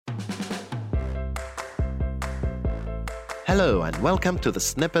Hello, and welcome to the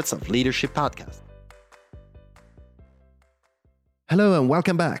Snippets of Leadership podcast. Hello, and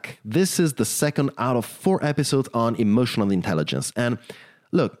welcome back. This is the second out of 4 episodes on emotional intelligence. And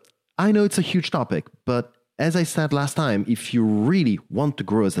look, I know it's a huge topic, but as I said last time, if you really want to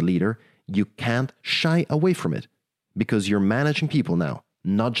grow as a leader, you can't shy away from it because you're managing people now,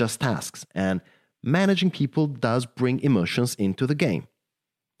 not just tasks. And managing people does bring emotions into the game.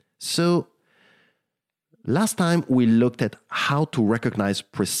 So, last time we looked at how to recognize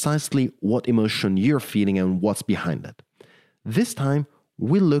precisely what emotion you're feeling and what's behind it. This time,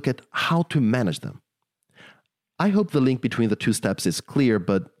 we'll look at how to manage them. I hope the link between the 2 steps is clear,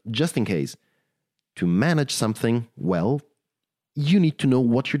 but just in case, to manage something well, you need to know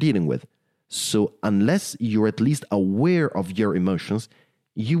what you're dealing with. So unless you're at least aware of your emotions,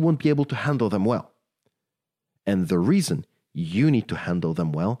 you won't be able to handle them well. And the reason you need to handle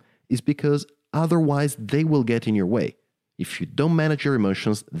them well is because otherwise, they will get in your way. If you don't manage your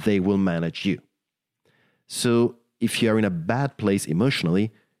emotions, they will manage you. So, if you are in a bad place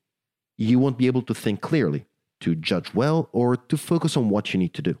emotionally, you won't be able to think clearly, to judge well, or to focus on what you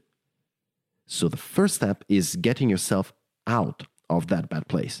need to do. So, the first step is getting yourself out of that bad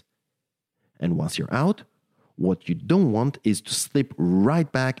place. And once you're out, what you don't want is to slip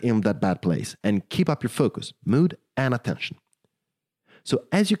right back in that bad place and keep up your focus, mood, and attention. So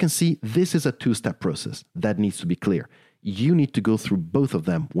as you can see, this is a 2-step process that needs to be clear. You need to go through both of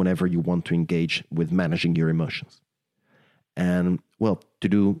them whenever you want to engage with managing your emotions. And well,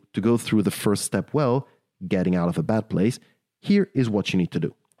 to go through the first step well, getting out of a bad place, here is what you need to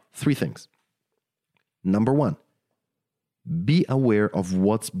do. 3 things. Number 1, be aware of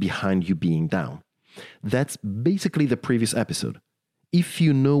what's behind you being down. That's basically the previous episode. If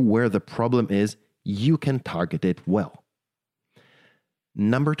you know where the problem is, you can target it well.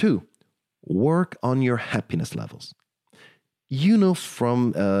 Number 2, work on your happiness levels. You know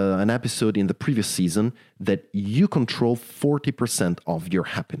from an episode in the previous season that you control 40% of your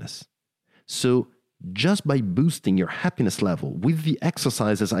happiness. So just by boosting your happiness level with the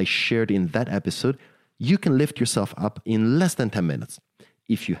exercises I shared in that episode, you can lift yourself up in less than 10 minutes.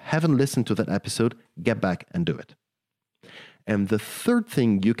 If you haven't listened to that episode, get back and do it. And the third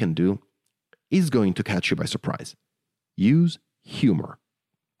thing you can do is going to catch you by surprise. Use humor.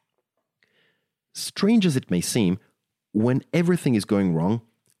 Strange as it may seem, when everything is going wrong,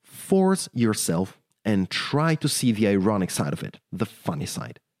 force yourself and try to see the ironic side of it, the funny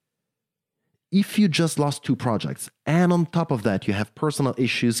side. If you just lost 2 projects, and on top of that you have personal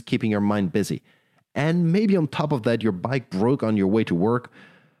issues keeping your mind busy, and maybe on top of that your bike broke on your way to work,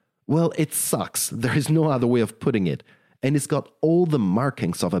 well, it sucks. There is no other way of putting it, and it's got all the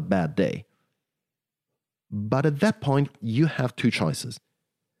markings of a bad day. But at that point, you have 2 choices.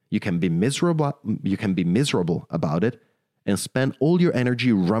 You can be miserable about it and spend all your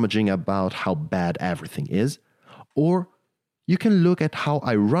energy rummaging about how bad everything is, or you can look at how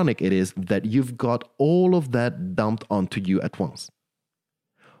ironic it is that you've got all of that dumped onto you at once.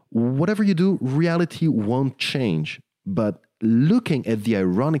 Whatever you do, reality won't change, but looking at the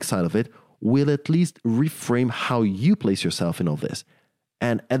ironic side of it will at least reframe how you place yourself in all this,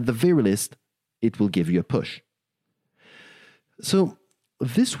 and at the very least, it will give you a push. So,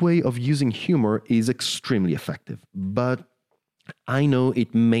 this way of using humor is extremely effective, but I know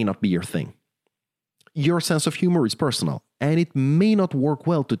it may not be your thing. Your sense of humor is personal, and it may not work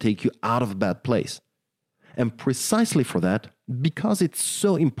well to take you out of a bad place. And precisely for that, because it's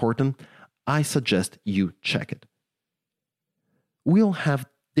so important, I suggest you check it. We all have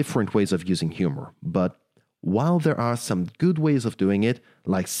different ways of using humor, but while there are some good ways of doing it,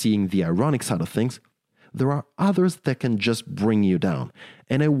 like seeing the ironic side of things, there are others that can just bring you down,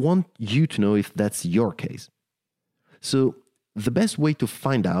 and I want you to know if that's your case. So, the best way to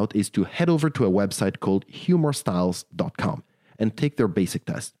find out is to head over to a website called humorstyles.com and take their basic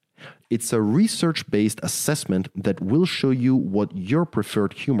test. It's a research-based assessment that will show you what your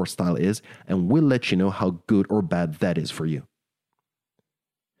preferred humor style is and will let you know how good or bad that is for you.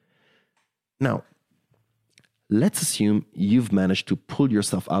 Now, let's assume you've managed to pull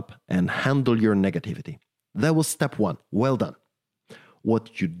yourself up and handle your negativity. That was step 1. Well done.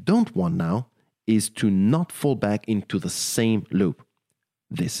 What you don't want now is to not fall back into the same loop.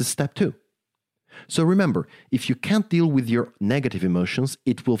 This is step 2. So remember, if you can't deal with your negative emotions,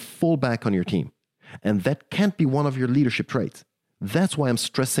 it will fall back on your team. And that can't be one of your leadership traits. That's why I'm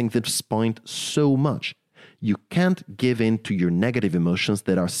stressing this point so much. You can't give in to your negative emotions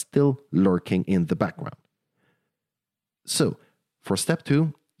that are still lurking in the background. So, for step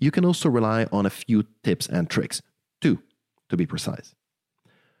 2, you can also rely on a few tips and tricks. 2, to be precise.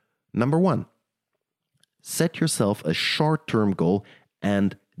 Number 1, Set yourself a short-term goal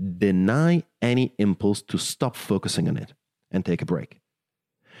and deny any impulse to stop focusing on it and take a break.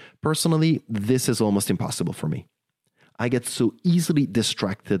 Personally, this is almost impossible for me. I get so easily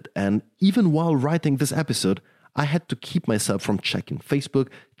distracted, and even while writing this episode, I had to keep myself from checking Facebook,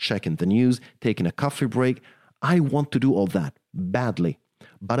 checking the news, taking a coffee break. I want to do all that badly.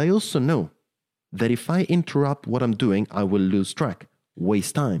 But I also know that if I interrupt what I'm doing, I will lose track,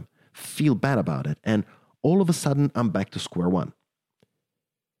 waste time, feel bad about it, and all of a sudden I'm back to square one.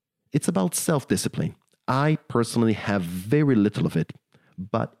 It's about self-discipline. I personally have very little of it,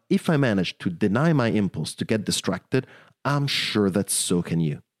 but if I manage to deny my impulse to get distracted, I'm sure that so can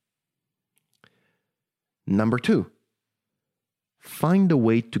you. Number 2, find a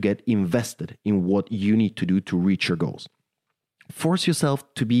way to get invested in what you need to do to reach your goals. Force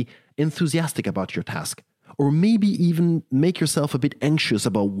yourself to be enthusiastic about your task, or maybe even make yourself a bit anxious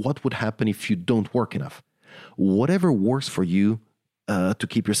about what would happen if you don't work enough. Whatever works for you to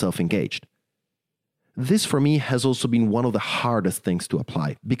keep yourself engaged. This for me has also been one of the hardest things to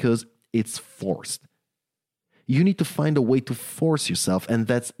apply because it's forced. You need to find a way to force yourself, and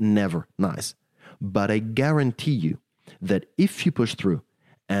that's never nice. But I guarantee you that if you push through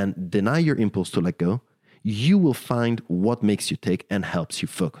and deny your impulse to let go, you will find what makes you tick and helps you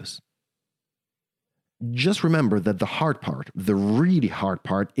focus. Just remember that the hard part, the really hard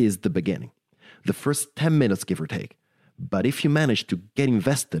part, is the beginning. The first 10 minutes, give or take. But if you manage to get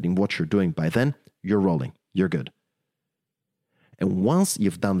invested in what you're doing by then, you're rolling, you're good. And once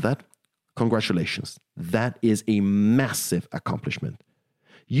you've done that, congratulations. That is a massive accomplishment.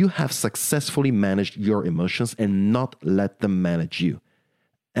 You have successfully managed your emotions and not let them manage you.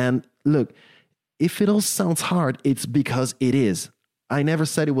 And look, if it all sounds hard, it's because it is. I never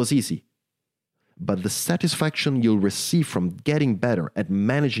said it was easy. But the satisfaction you'll receive from getting better at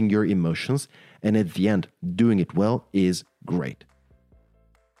managing your emotions and at the end doing it well is great.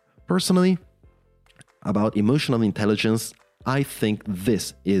 Personally, about emotional intelligence, I think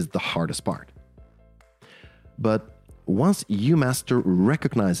this is the hardest part. But once you master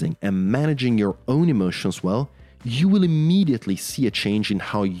recognizing and managing your own emotions well, you will immediately see a change in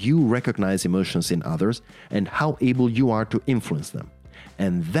how you recognize emotions in others and how able you are to influence them.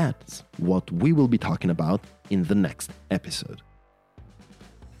 And that's what we will be talking about in the next episode.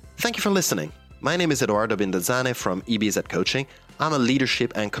 Thank you for listening. My name is Edoardo Bindazzane from EBZ Coaching. I'm a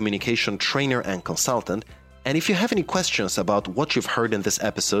leadership and communication trainer and consultant. And if you have any questions about what you've heard in this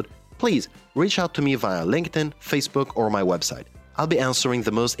episode, please reach out to me via LinkedIn, Facebook, or my website. I'll be answering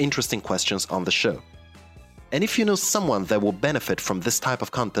the most interesting questions on the show. And if you know someone that will benefit from this type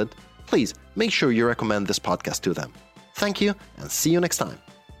of content, please make sure you recommend this podcast to them. Thank you, and see you next time.